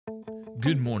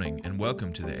Good morning and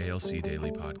welcome to the ALC Daily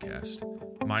Podcast.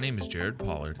 My name is Jared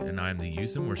Pollard and I am the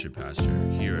Youth and Worship Pastor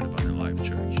here at Abundant Life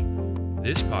Church.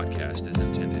 This podcast is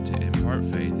intended to impart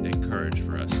faith and courage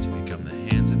for us to become the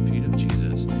hands and feet of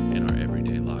Jesus in our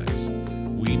everyday lives.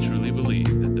 We truly believe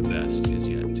that the best is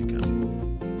yet to come.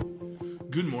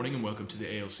 Good morning and welcome to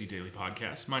the ALC Daily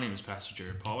Podcast. My name is Pastor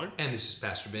Jared Pollard. And this is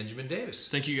Pastor Benjamin Davis.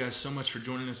 Thank you guys so much for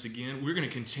joining us again. We're going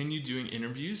to continue doing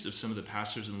interviews of some of the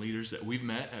pastors and leaders that we've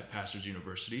met at Pastors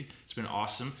University. It's been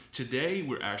awesome. Today,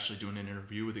 we're actually doing an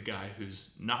interview with a guy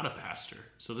who's not a pastor.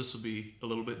 So this will be a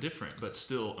little bit different, but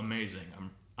still amazing.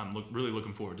 I'm really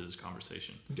looking forward to this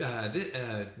conversation.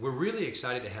 We're really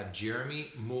excited to have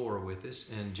Jeremy Moore with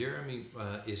us, and Jeremy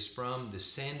is from the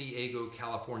San Diego,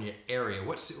 California area.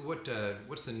 What's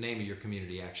the name of your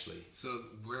community actually? So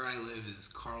where I live is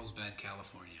Carlsbad,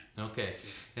 California. Okay,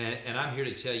 and I'm here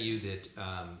to tell you that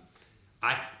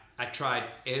I tried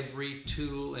every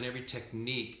tool and every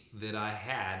technique that I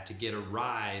had to get a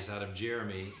rise out of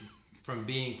Jeremy from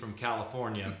being from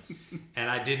California, and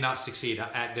I did not succeed.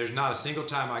 There's not a single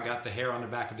time I got the hair on the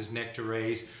back of his neck to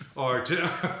raise, or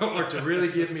to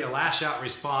really give me a lash out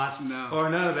response, or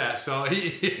none of that. So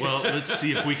well, let's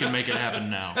see if we can make it happen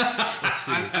now. Let's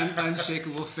see.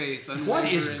 Unshakable faith. What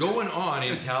is going on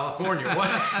in California?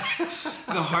 What?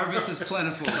 The harvest is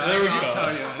plentiful. There we go. I'll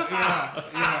tell you.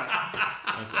 Yeah.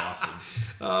 That's awesome.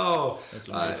 Oh, that's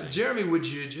amazing. Jeremy, would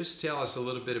you just tell us a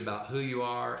little bit about who you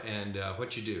are and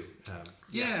what you do?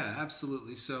 Yeah,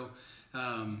 absolutely. So,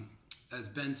 as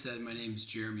Ben said, my name is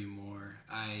Jeremy Moore.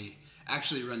 I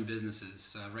actually run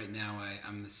businesses. Right now,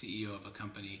 I'm the CEO of a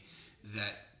company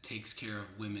that takes care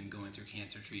of women going through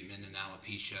cancer treatment and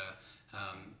alopecia,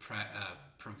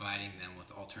 providing them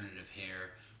with alternative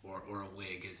hair or a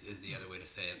wig is the other way to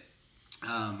say it.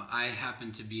 I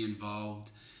happen to be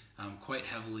involved quite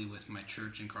heavily with my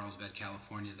church in Carlsbad,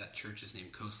 California. That church is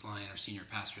named Coastline. Our senior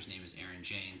pastor's name is Aaron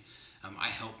Jane. I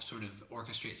help sort of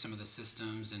orchestrate some of the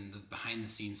systems and the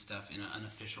behind-the-scenes stuff in an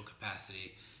unofficial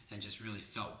capacity, and just really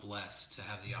felt blessed to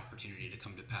have the opportunity to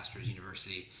come to Pastors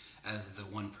University as the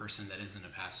one person that isn't a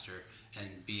pastor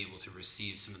and be able to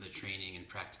receive some of the training and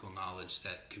practical knowledge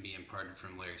that can be imparted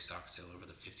from Larry Stockstill over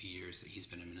the 50 years that he's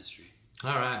been in ministry.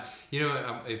 All right. You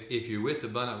know, if you're with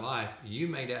Abundant Life, you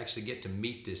may actually get to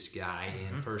meet this guy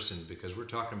in person, because we're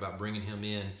talking about bringing him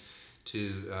in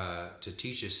to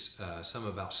teach us some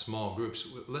about small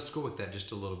groups. Let's go with that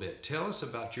just a little bit. Tell us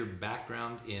about your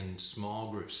background in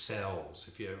small group cells,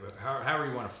 if you however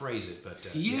you want to phrase it. But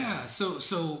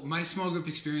So my small group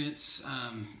experience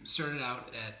started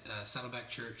out at Saddleback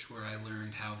Church, where I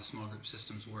learned how the small group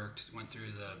systems worked. Went through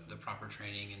the proper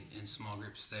training in small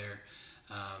groups there.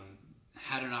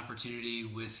 Had an opportunity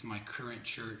with my current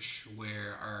church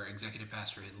where our executive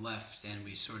pastor had left, and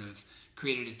we sort of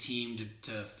created a team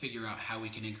to figure out how we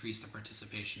can increase the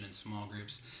participation in small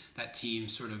groups. That team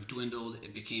sort of dwindled.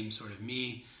 It became sort of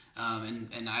me,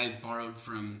 and I borrowed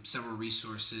from several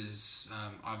resources,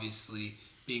 obviously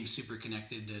being super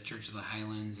connected to Church of the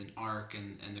Highlands and ARC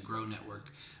and the Grow Network.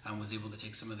 Was able to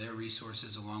take some of their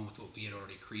resources along with what we had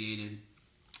already created.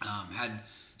 Had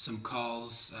some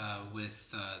calls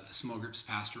with the small groups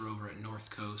pastor over at North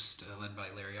Coast, led by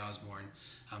Larry Osborne.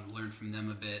 Learned from them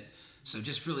a bit. So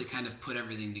just really kind of put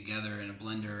everything together in a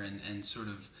blender and sort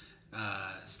of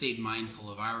stayed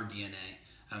mindful of our DNA,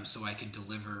 so I could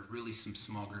deliver really some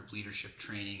small group leadership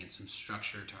training and some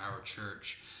structure to our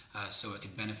church, so it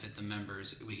could benefit the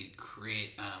members. We could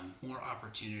create more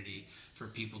opportunity for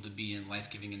people to be in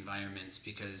life-giving environments,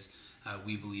 because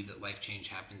we believe that life change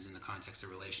happens in the context of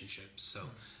relationships. So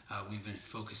we've been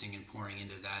focusing and pouring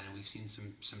into that, and we've seen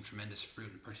some tremendous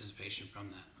fruit and participation from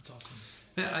that. That's awesome.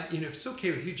 Now, if it's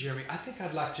okay with you, Jeremy, I think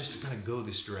I'd like just to kind of go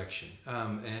this direction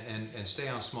and stay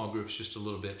on small groups just a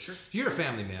little bit. Sure. You're a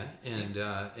family man, and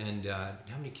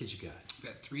how many kids you got? I've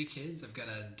got 3 kids. I've got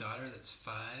a daughter that's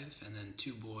 5, and then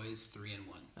 2 boys, 3 and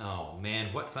 1. Oh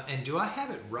man, what fun! And do I have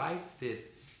it right that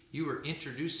you were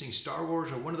introducing Star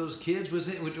Wars, or one of those kids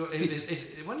wasn't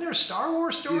there a Star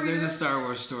Wars story? Yeah, there's there? a Star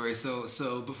Wars story.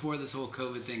 So before this whole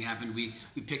COVID thing happened, we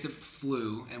picked up the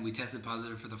flu, and we tested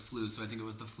positive for the flu. So I think it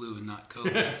was the flu and not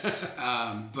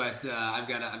COVID. But I've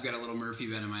got a little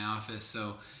Murphy bed in my office.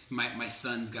 So my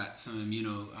son's got some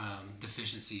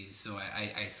immunodeficiencies. So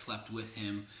I slept with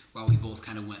him while we both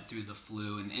kind of went through the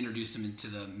flu and introduced him into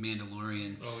the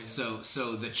Mandalorian. Oh, yeah.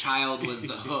 So the child was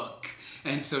the hook.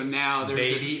 And so now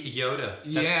there's Baby Yoda.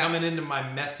 That's coming into my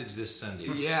message this Sunday.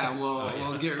 Yeah,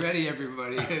 well, get ready,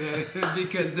 everybody,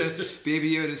 because the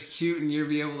Baby Yoda's cute, and you'll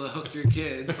be able to hook your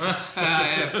kids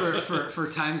for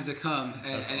times to come,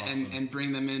 and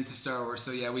bring them into Star Wars.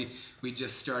 So yeah, we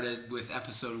just started with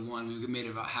episode 1. We made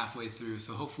it about halfway through,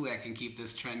 so hopefully I can keep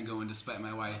this trend going despite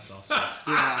my wife. That's awesome.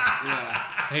 Yeah.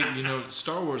 Hey,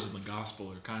 Star Wars and the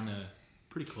gospel are kind of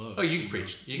pretty close. Oh, you can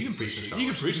preach. You can preach the Star Wars.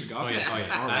 You can preach the gospel. Oh, yeah.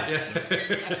 Star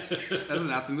Wars. That's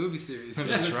not the movie series.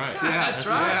 That's right. Yeah,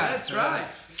 That's right.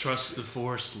 Trust the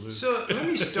Force, Luke. So let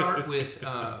me start with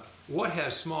what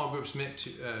have small groups meant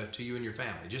to you and your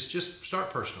family? Just start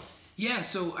personal. Yeah,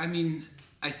 so I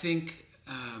think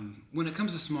when it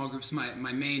comes to small groups,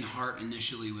 my main heart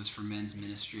initially was for men's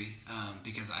ministry,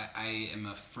 because I am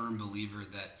a firm believer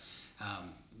that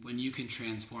when you can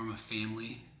transform a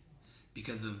family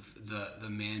because of the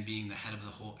man being the head of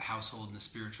the whole household and the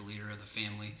spiritual leader of the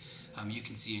family, you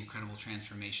can see incredible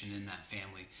transformation in that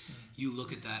family. You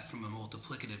look at that from a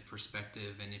multiplicative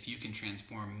perspective, and if you can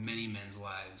transform many men's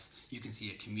lives, you can see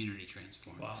a community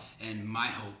transform. Wow. And my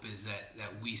hope is that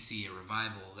we see a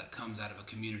revival that comes out of a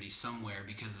community somewhere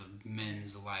because of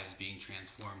men's lives being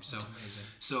transformed.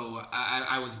 So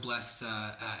I was blessed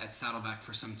at Saddleback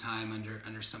for some time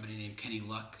under somebody named Kenny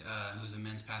Luck, who's a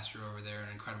men's pastor over there,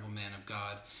 an incredible man of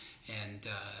God, and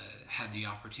had the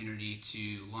opportunity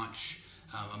to launch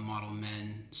a Model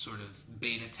Men sort of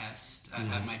beta test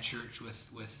at my church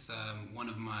with one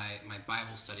of my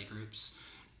Bible study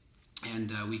groups,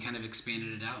 and we kind of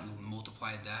expanded it out and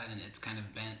multiplied that, and it's kind of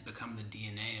become the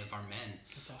DNA of our men.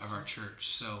 That's awesome. Of our church.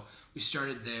 So we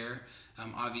started there,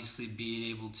 obviously being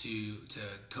able to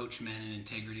coach men in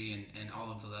integrity and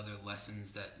all of the other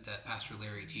lessons that Pastor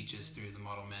Larry teaches through the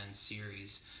Model Men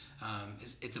series.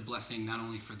 It's a blessing not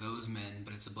only for those men,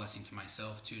 but it's a blessing to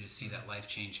myself too, to see that life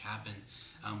change happen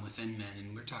within men.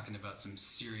 And we're talking about some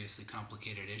seriously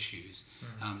complicated issues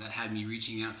that had me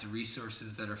reaching out to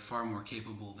resources that are far more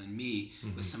capable than me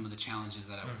with some of the challenges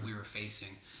that we were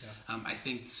facing. Yeah. I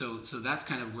think so that's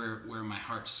kind of where my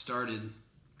heart started.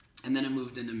 And then it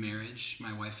moved into marriage.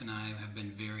 My wife and I have been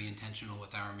very intentional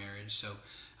with our marriage. So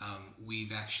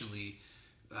we've actually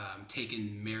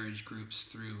taken marriage groups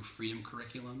through Freedom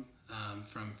Curriculum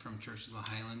from Church of the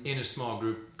Highlands. In a small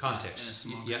group context. In a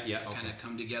small group. Yeah, okay. Kind of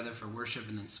come together for worship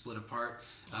and then split apart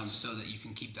so that you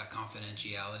can keep that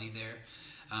confidentiality there.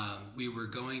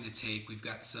 We've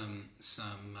got some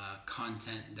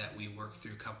content that we work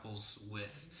through couples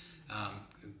with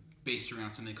based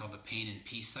around something called the Pain and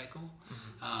Peace Cycle.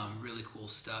 Really cool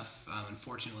stuff.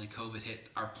 Unfortunately, COVID hit.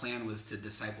 Our plan was to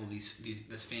disciple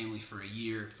this family for a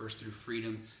year, first through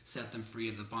freedom, set them free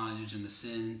of the bondage and the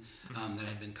sin that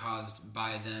had been caused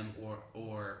by them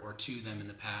or to them in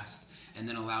the past, and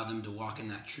then allow them to walk in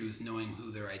that truth, knowing who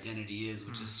their identity is,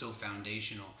 which is so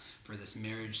foundational for this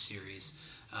marriage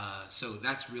series. So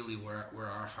that's really where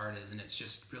our heart is, and it's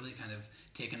just really kind of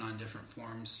taken on different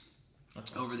forms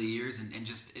over the years, and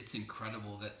just it's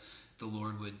incredible that the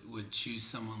Lord would choose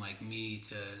someone like me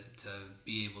to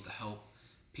be able to help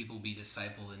people be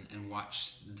discipled and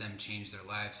watch them change their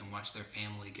lives and watch their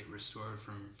family get restored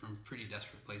from pretty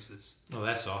desperate places. Oh,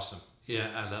 that's awesome. Yeah,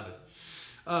 I love it.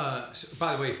 So,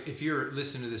 by the way, if you're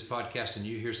listening to this podcast and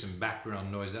you hear some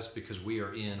background noise, that's because we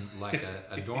are in like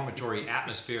a dormitory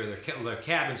atmosphere. They're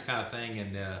cabins kind of thing,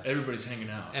 and everybody's hanging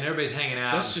out.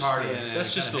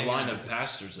 That's just the line of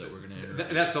pastors that we're going to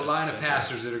interview. That's the line of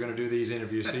pastors that are going to do these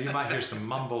interviews. So you might hear some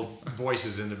mumbled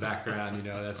voices in the background.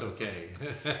 That's okay.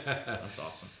 That's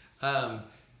awesome.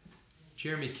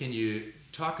 Jeremy, can you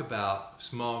talk about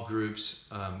small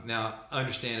groups? Now,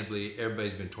 understandably,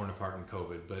 everybody's been torn apart in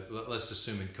COVID, but let's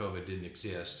assume COVID didn't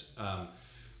exist.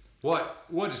 What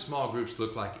do small groups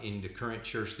look like in the current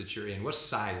church that you're in? What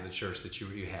size of the church that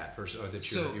you had first, or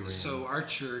that you were in? So our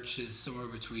church is somewhere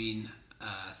between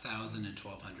 1,000 and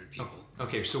 1,200 people.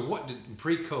 Okay, so what did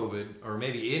pre-COVID, or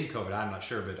maybe in COVID? I'm not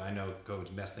sure, but I know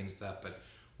COVID's messed things up. But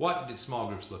what did small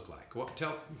groups look like?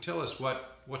 Tell us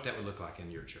what that would look like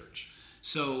in your church.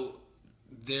 So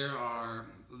there are,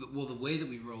 the way that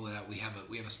we roll it out, we have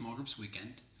a small groups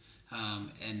weekend,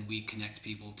 and we connect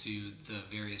people to the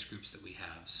various groups that we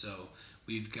have. So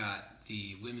we've got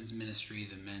the women's ministry,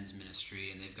 the men's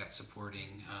ministry, and they've got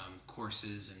supporting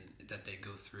courses that they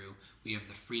go through. We have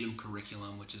the Freedom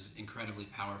Curriculum, which is incredibly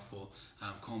powerful,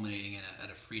 culminating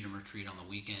at a Freedom Retreat on the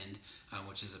weekend,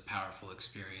 which is a powerful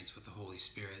experience with the Holy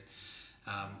Spirit.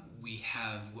 We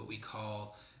have what we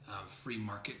call free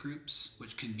market groups,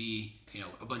 which can be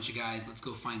a bunch of guys. Let's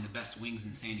go find the best wings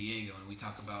in San Diego, and we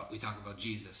talk about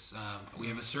Jesus. We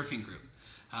have a surfing group.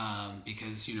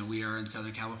 because we are in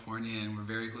Southern California and we're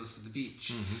very close to the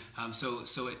beach.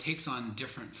 So it takes on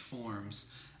different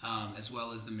forms, as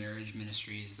well as the marriage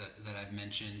ministries that I've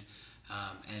mentioned,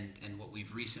 and what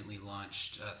we've recently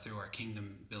launched through our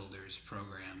Kingdom Builders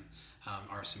program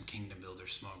are some Kingdom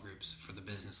Builders small groups for the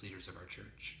business leaders of our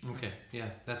church. Okay, yeah,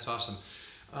 that's awesome.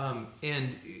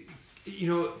 And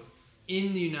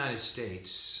in the United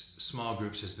States, small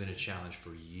groups has been a challenge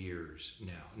for years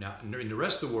now. Now, in the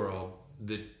rest of the world,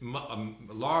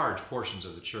 large portions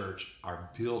of the church are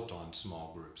built on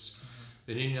small groups.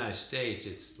 But in the United States,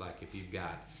 it's like if you've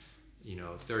got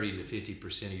 30 to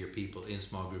 50% of your people in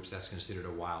small groups, that's considered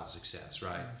a wild success,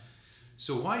 right?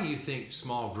 So why do you think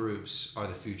small groups are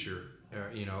the future,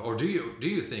 or do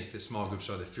you think that small groups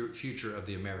are the future of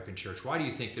the American church? Why do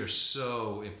you think they're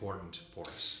so important for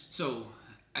us? So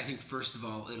I think first of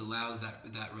all, it allows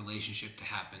that relationship to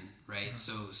happen, right?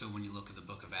 So when you look at the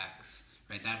book of Acts,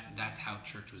 right, that's how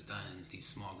church was done in these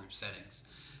small group settings.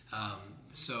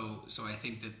 So I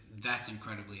think that's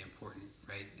incredibly important,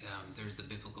 right? There's the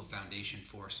biblical foundation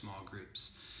for small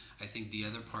groups. I think the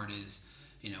other part is,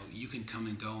 you can come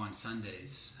and go on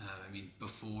Sundays.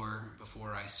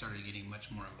 Before I started getting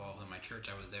much more involved in my church,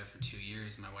 I was there for 2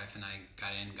 years. My wife and I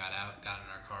got in, got out, got in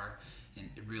our car, and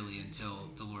really until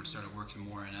the Lord started working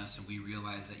more in us, and we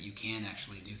realized that you can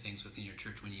actually do things within your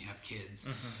church when you have kids.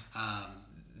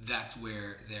 That's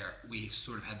where we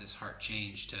sort of had this heart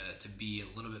change to be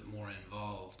a little bit more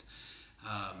involved,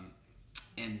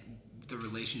 and the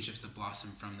relationships that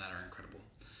blossom from that are incredible.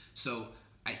 So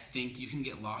I think you can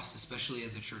get lost, especially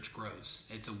as a church grows.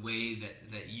 It's a way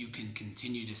that you can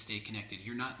continue to stay connected.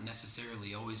 You're not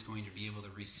necessarily always going to be able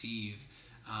to receive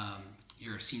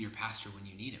your senior pastor when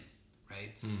you need him,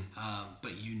 right?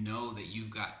 But that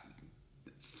you've got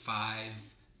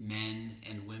 5 men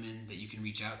and women that you can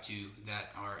reach out to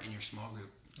that are in your small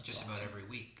group just awesome. About every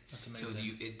week. That's amazing.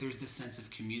 So there's this sense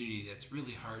of community that's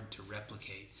really hard to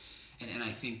replicate. And I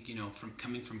think, from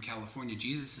coming from California,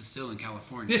 Jesus is still in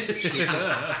California. He's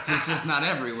just not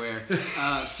everywhere.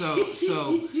 So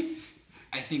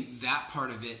I think that part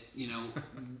of it,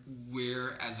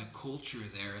 we're as a culture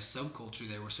there, a subculture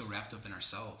there, we're so wrapped up in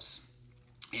ourselves.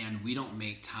 And we don't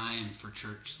make time for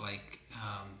church like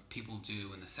people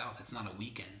do in the South. It's not a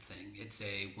weekend thing. It's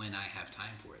a when I have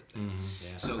time for it thing.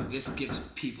 Yeah. So this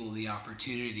gives people the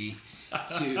opportunity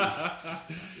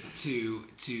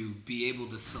to be able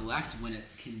to select when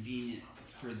it's convenient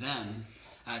for them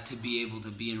to be able to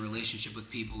be in relationship with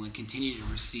people and continue to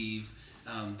receive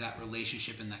that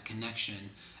relationship and that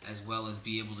connection, as well as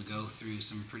be able to go through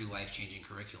some pretty life-changing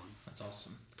curriculum. That's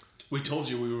awesome. We told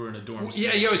you we were in a dorm.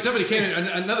 Yeah, somebody came in,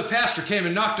 another pastor came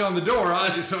and knocked on the door.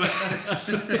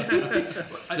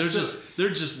 They're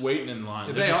just waiting in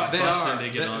line. They are.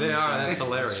 That's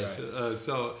hilarious. Right.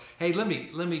 So, hey, let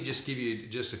me just give you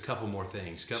just a couple more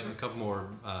things, a couple more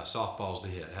softballs to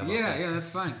hit. How about that? Yeah, that's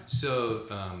fine. So,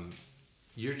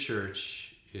 your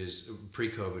church is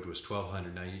pre-COVID was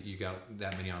 1,200. Now you got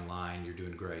that many online. You're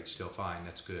doing great. Still fine.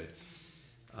 That's good.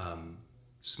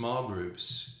 Small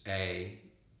groups.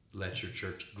 Let your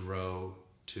church grow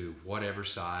to whatever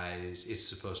size it's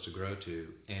supposed to grow to,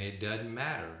 and it doesn't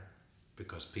matter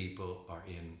because people are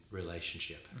in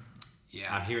relationship.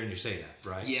 Yeah, I'm hearing you say that,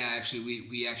 right? Yeah, actually,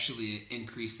 we actually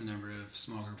increased the number of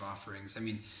small group offerings.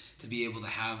 To be able to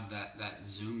have that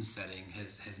Zoom setting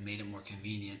has made it more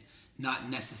convenient. Not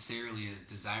necessarily as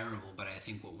desirable, but I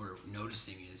think what we're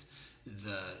noticing is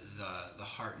the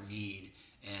heart need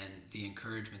and the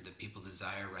encouragement that people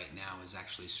desire right now is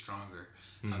actually stronger.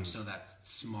 So that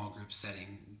small group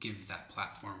setting gives that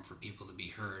platform for people to be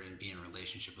heard and be in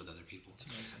relationship with other people.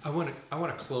 I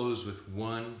want to close with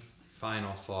one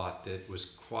final thought that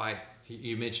was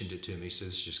you mentioned it to me, so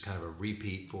this is just kind of a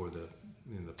repeat for the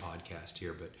podcast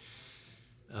here. But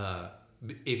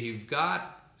if you've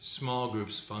got small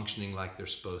groups functioning like they're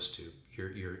supposed to,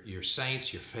 your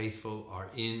saints, your faithful are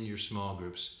in your small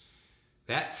groups,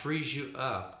 that frees you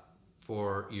up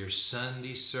for your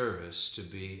Sunday service to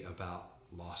be about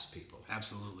lost people.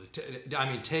 Absolutely.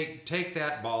 Take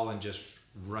that ball and just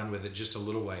run with it just a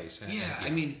little ways. I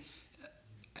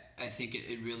think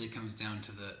it really comes down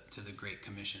to the Great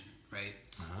Commission, right?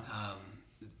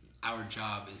 Our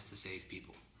job is to save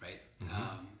people, right?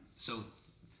 So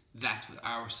that's what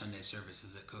our Sunday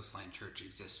services at Coastline Church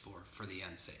exists for the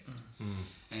unsaved.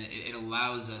 And it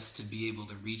allows us to be able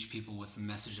to reach people with the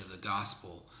message of the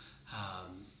gospel,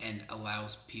 and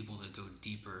allows people to go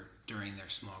deeper during their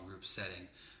small group setting,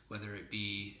 whether it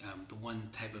be the one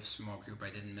type of small group I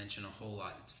didn't mention a whole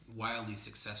lot. It's wildly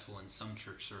successful in some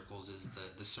church circles is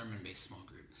the sermon-based small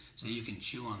group. So you can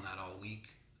chew on that all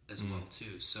week as well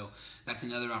too. So that's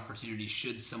another opportunity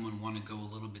should someone want to go a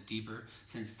little bit deeper,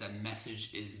 since the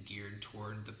message is geared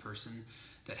toward the person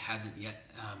that hasn't yet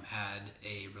had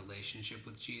a relationship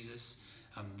with Jesus.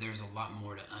 There's a lot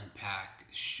more to unpack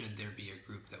should there be a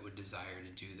group that would desire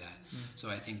to do that. So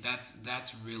I think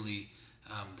that's really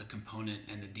the component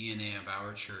and the DNA of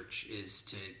our church, is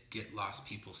to get lost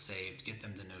people saved, get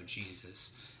them to know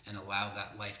Jesus, and allow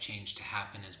that life change to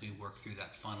happen as we work through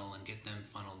that funnel and get them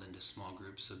funneled into small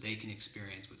groups so they can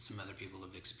experience what some other people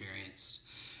have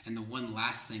experienced. And the one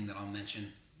last thing that I'll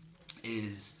mention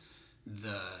is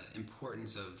the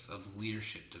importance of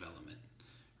leadership development,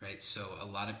 right? So a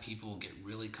lot of people get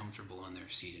really comfortable in their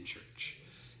seat in church,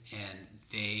 and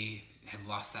they have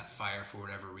lost that fire for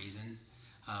whatever reason.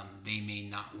 They may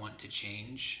not want to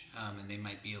change, and they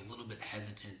might be a little bit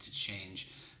hesitant to change,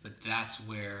 but that's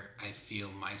where I feel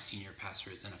my senior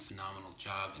pastor has done a phenomenal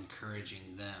job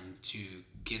encouraging them to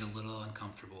get a little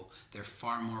uncomfortable. They're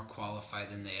far more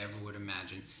qualified than they ever would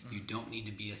imagine. You don't need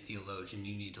to be a theologian.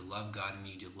 You need to love God and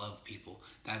you need to love people.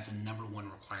 That's the number one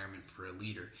requirement for a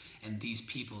leader. And these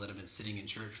people that have been sitting in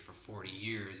church for 40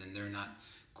 years and they're not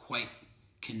quite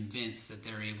convinced that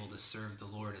they're able to serve the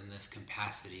Lord in this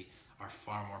capacity are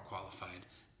far more qualified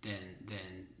than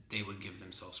they would give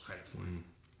themselves credit for.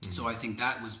 So I think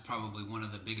that was probably one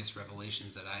of the biggest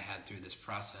revelations that I had through this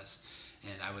process,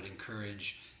 and I would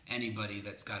encourage anybody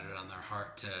that's got it on their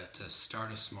heart to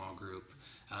start a small group,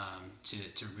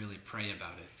 to really pray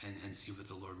about it and see what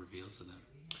the Lord reveals to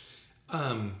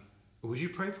them. Would you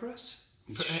pray for us?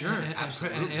 Sure,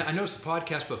 absolutely. And I know it's a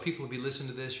podcast, but people will be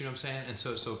listening to this, you know what I'm saying? And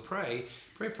so pray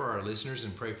for our listeners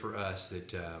and pray for us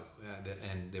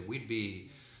that we'd be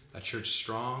a church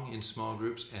strong in small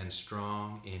groups and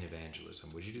strong in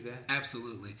evangelism. Would you do that?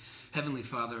 Absolutely. Heavenly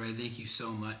Father, I thank you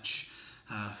so much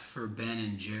for Ben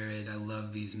and Jared. I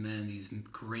love these men, these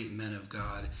great men of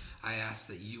God. I ask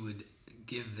that you would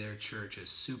give their church a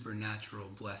supernatural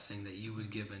blessing, that you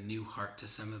would give a new heart to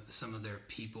some of their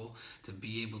people to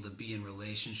be able to be in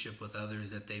relationship with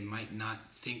others that they might not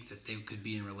think that they could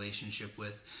be in relationship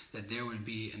with, that there would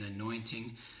be an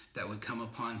anointing that would come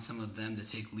upon some of them to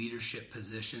take leadership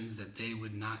positions that they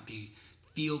would not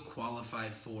feel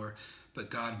qualified for. But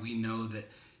God, we know that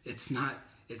it's not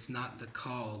the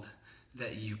called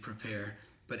that you prepare,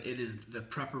 but it is the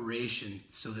preparation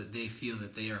so that they feel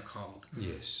that they are called.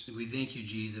 Yes. We thank you,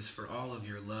 Jesus, for all of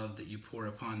your love that you pour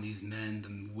upon these men,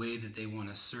 the way that they want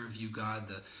to serve you, God,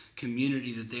 the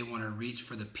community that they want to reach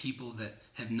for the people that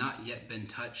have not yet been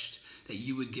touched, that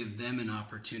you would give them an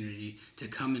opportunity to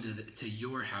come into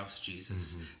your house,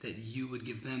 Jesus, that you would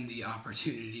give them the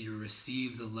opportunity to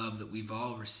receive the love that we've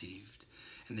all received,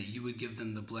 and that you would give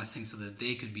them the blessing so that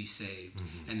they could be saved,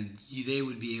 and they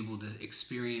would be able to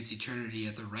experience eternity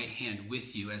at the right hand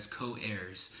with you as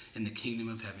co-heirs in the kingdom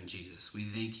of heaven, Jesus. We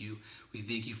thank you. We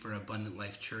thank you for Abundant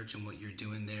Life Church and what you're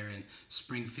doing there in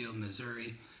Springfield,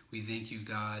 Missouri. We thank you,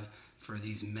 God, for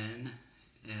these men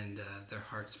and their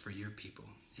hearts for your people.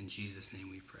 In Jesus' name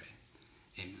we pray.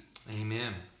 Amen.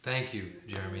 Amen. Thank you,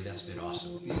 Jeremy. That's been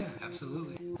awesome. Yeah,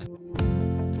 absolutely.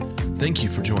 Thank you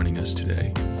for joining us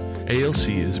today. ALC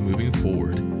is moving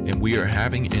forward, and we are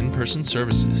having in-person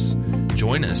services.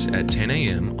 Join us at 10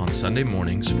 a.m. on Sunday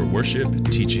mornings for worship,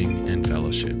 teaching, and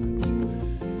fellowship.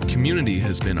 Community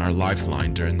has been our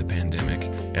lifeline during the pandemic,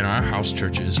 and our house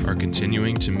churches are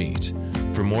continuing to meet.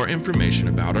 For more information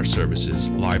about our services,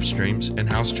 live streams, and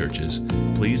house churches,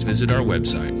 please visit our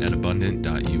website at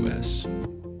abundant.us.